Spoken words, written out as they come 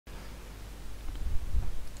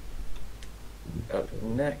Up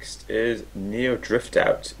next is Neo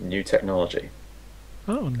DriftOut, new technology.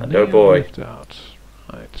 Oh, And oh boy, DriftOut.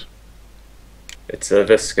 Right. it's a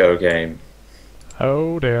Visco game.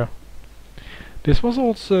 Oh dear. This was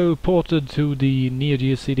also ported to the Neo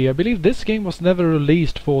Geo CD. I believe this game was never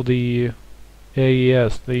released for the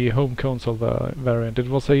AES, the home console variant. It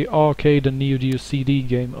was a arcade and Neo Geo CD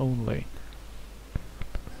game only.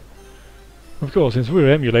 Of course, since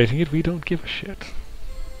we're emulating it, we don't give a shit.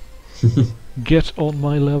 Get on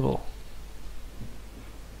my level.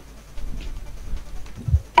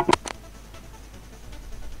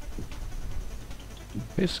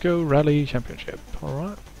 Visco Rally Championship,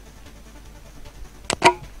 alright.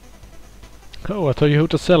 Oh, a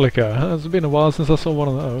Toyota Celica. It's been a while since I saw one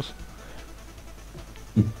of those.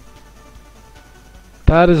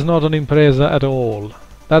 That is not an Impreza at all.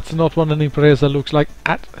 That's not what an Impreza looks like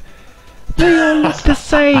at... They all look the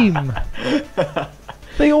same!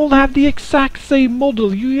 They all have the exact same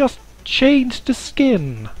model, you just changed the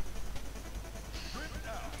skin.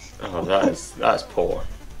 Oh, that's poor.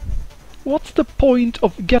 What's the point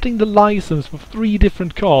of getting the license for 3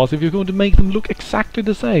 different cars if you're going to make them look exactly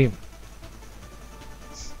the same?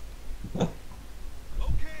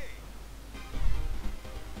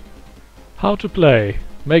 How to play.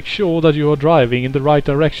 Make sure that you are driving in the right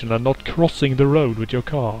direction and not crossing the road with your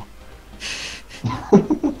car.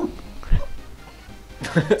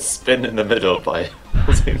 Spin in the middle by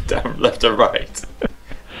holding down left or right.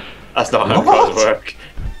 That's not how cars work.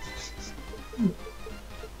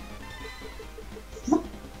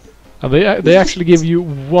 And they actually give you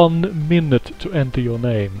 1 minute to enter your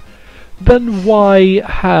name. Then why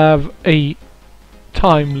have a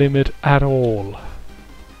time limit at all?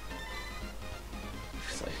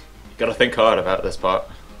 It's like, you gotta think hard about this part.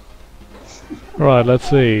 Right, let's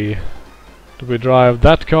see. Do we drive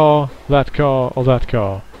that car, or that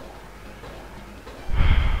car?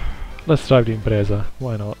 Let's drive the Impreza,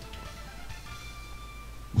 why not?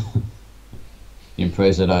 The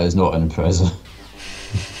Impreza that is not an Impreza.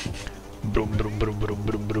 Brum, brum, brum, brum,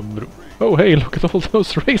 brum, brum, brum. Oh hey, look at all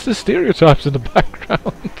those racist stereotypes in the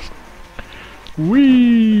background.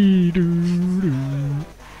 Wee doo doo.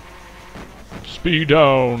 Speed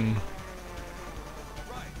down.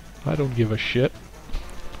 I don't give a shit.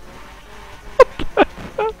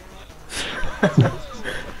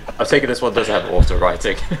 I'm taking this one does have auto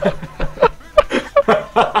writing.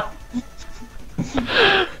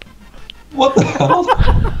 What the hell?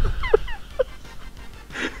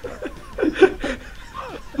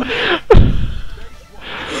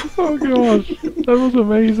 Oh god, that was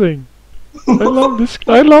amazing. I love this.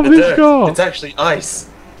 I love this car. It's actually ice.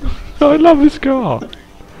 I love this car.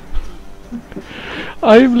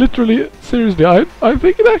 I'm literally, seriously, I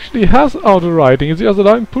think it actually has auto riding. It's just that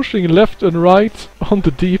I'm pushing left and right on the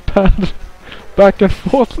D-pad, back and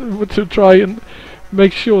forth to try and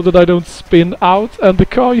make sure that I don't spin out, and the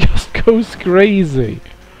car just goes crazy.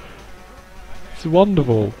 It's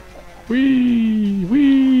wonderful. Wee,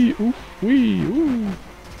 wee, oof, wee, ooh.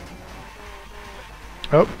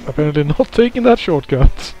 Oh, apparently not taking that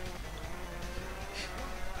shortcut.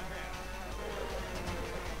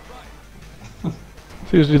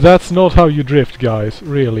 Seriously, that's not how you drift, guys.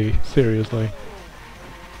 Really, seriously.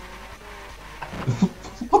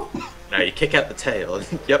 Now you kick out the tail.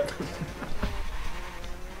 Yep.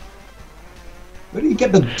 Where do you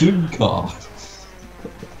get the Doom car?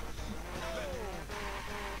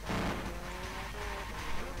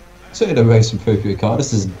 This ain't a race appropriate car,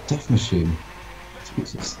 this is a death machine.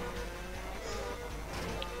 Jesus.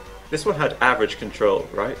 This one had average control,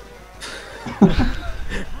 right?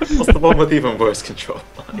 What's the one with even worse control?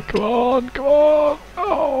 Come on, come on!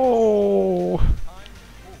 Oh!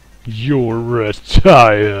 You're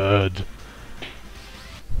retired!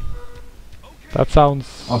 That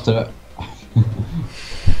sounds... After that...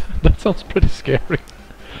 that sounds pretty scary.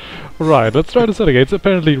 Right, let's try this again. It's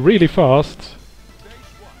apparently really fast,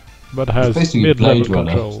 but has mid-level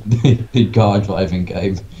control. The car driving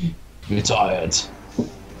game. Retired.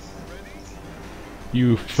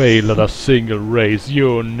 You failed at a single race.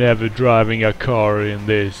 You're never driving a car in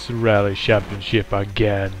this rally championship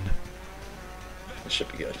again. This should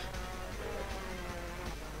be good.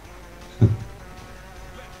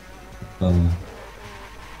 I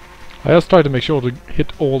just try to make sure to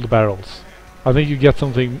hit all the barrels. I think you get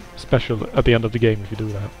something special at the end of the game if you do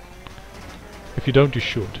that. If you don't, you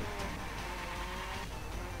should.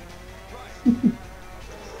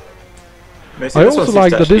 I also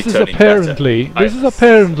like that this is apparently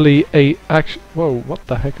a action. Whoa, what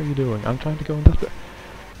the heck are you doing? I'm trying to go in that way.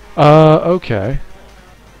 Okay.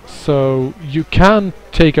 So you can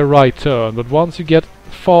take a right turn, but once you get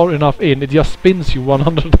far enough in, it just spins you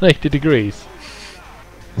 180 degrees.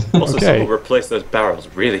 Also, Okay. someone replace those barrels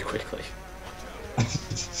really quickly.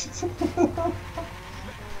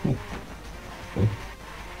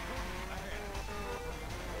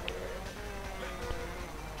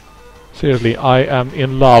 Seriously, I am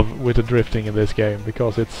in love with the drifting in this game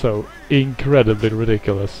because it's so incredibly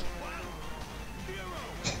ridiculous.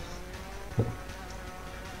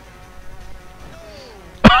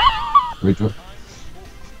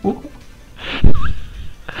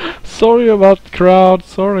 Sorry about the crowd.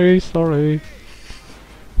 Sorry.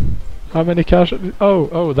 How many cash?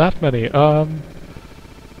 Oh, that many.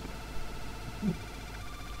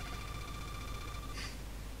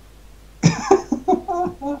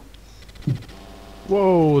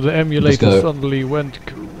 Whoa, the emulator suddenly went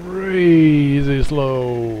crazy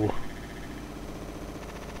slow.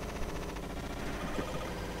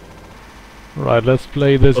 Right, let's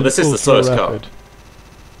play this. Well, this is the slowest car.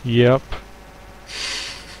 Yep.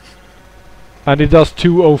 And it does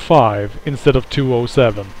 205 instead of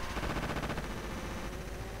 207.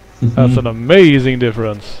 That's an amazing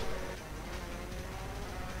difference.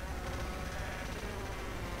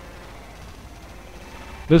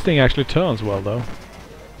 This thing actually turns well, though.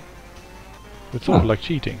 It's sort of like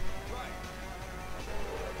cheating.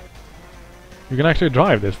 You can actually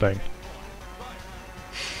drive this thing.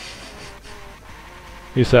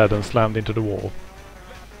 He said and slammed into the wall.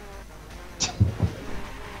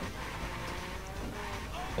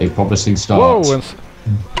 A promising start. Whoa, and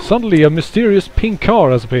suddenly a mysterious pink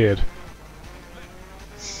car has appeared.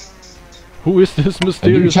 Who is this mysterious a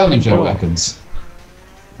new pink challenger car? reckons.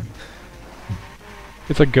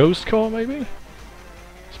 It's a ghost car, maybe?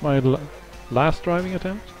 It's my last driving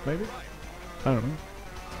attempt, maybe? I don't know.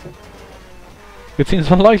 It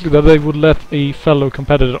seems unlikely that they would let a fellow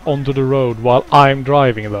competitor onto the road while I'm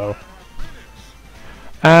driving, though.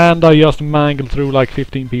 And I just mangled through like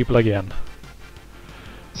 15 people again.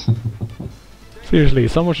 Seriously,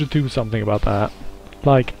 someone should do something about that.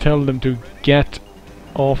 Like, tell them to get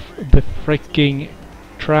off the freaking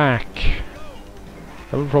track.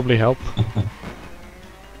 That would probably help.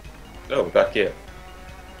 Oh, we're back here.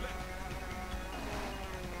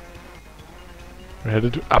 We're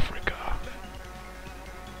headed to Africa.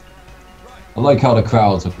 I like how the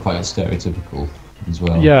crowds are quite stereotypical as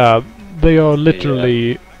well. Yeah, they are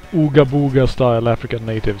literally Ooga Booga style African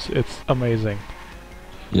natives. It's amazing.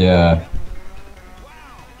 Yeah.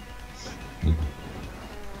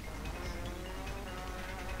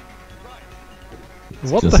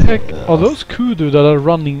 What the heck are those kudu that are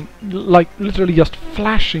running, like literally just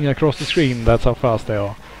flashing across the screen? That's how fast they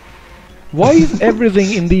are. Why is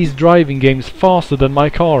everything in these driving games faster than my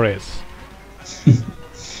car is?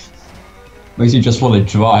 Makes you just want to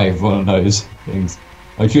drive one of those things.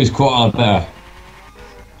 I choose quad there.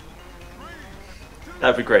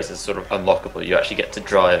 That'd be great. It's sort of unlockable. You actually get to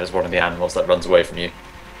drive as one of the animals that runs away from you.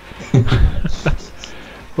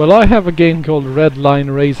 Well, I have a game called Red Line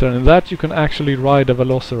Racer, and in that you can actually ride a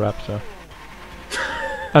velociraptor.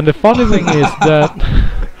 And the funny thing is that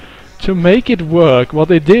to make it work, what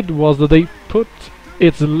they did was that they put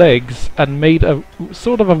its legs and made a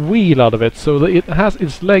sort of a wheel out of it, so that it has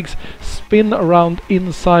its legs spin around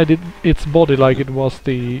inside its body like it was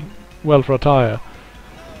the welfare tire.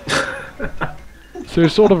 So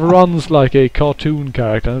it sort of runs like a cartoon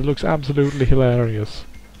character, and it looks absolutely hilarious.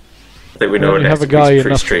 I think we know You have a guy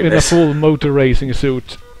in a full motor racing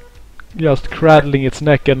suit, just cradling its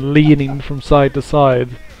neck and leaning from side to side.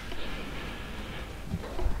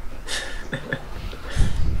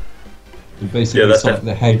 Basically, it's like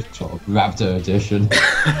the Hedgehog Raptor edition.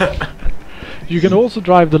 You can also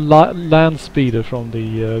drive the land speeder from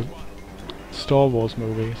the Star Wars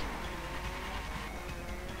movies.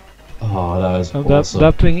 Oh, that was And awesome.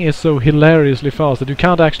 that thing is so hilariously fast that you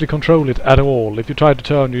can't actually control it at all. If you try to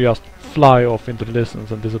turn, you just fly off into the distance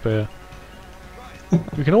and disappear.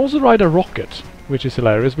 You can also ride a rocket, which is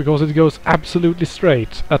hilarious because it goes absolutely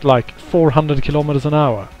straight at like 400 kilometers an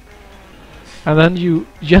hour. And then you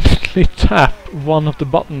gently tap one of the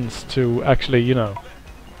buttons to actually, you know,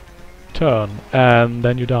 turn, and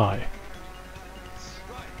then you die.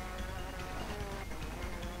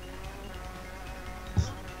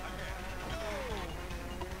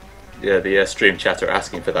 Yeah, the stream chat are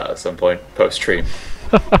asking for that at some point, post-stream.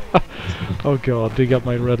 Oh god, dig up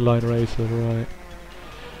my Red Line Racer, right.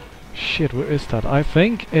 Shit, where is that? I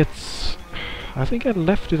think it's... I think I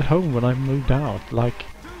left it home when I moved out, like...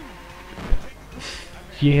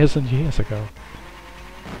 years and years ago.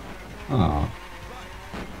 Oh.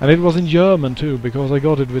 And it was in German too, because I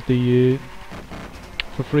got it with the...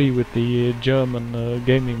 for free with the German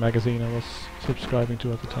gaming magazine I was subscribing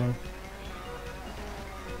to at the time.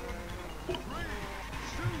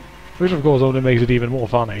 Which of course only makes it even more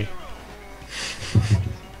funny.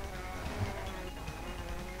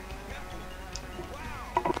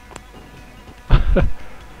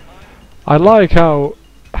 I like how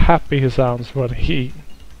happy he sounds when he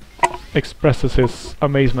expresses his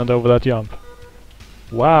amazement over that jump.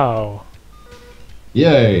 Wow!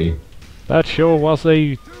 Yay! That sure was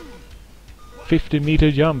a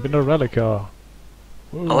 50-meter jump in a rally car.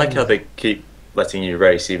 I like how they keep letting you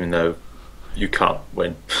race even though you can't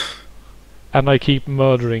win. And I keep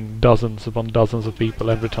murdering dozens upon dozens of people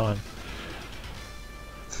every time.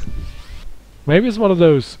 Maybe it's one of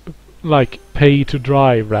those like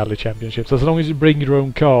pay-to-drive rally championships. As long as you bring your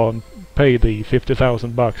own car and pay the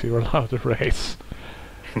 $50,000, you're allowed to race.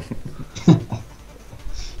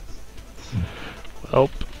 Well,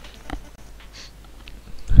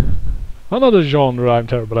 another genre I'm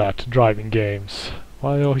terrible at, driving games.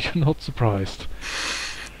 Why are you not surprised?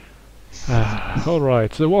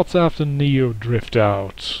 Alright, so what's after Neo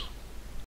DriftOut?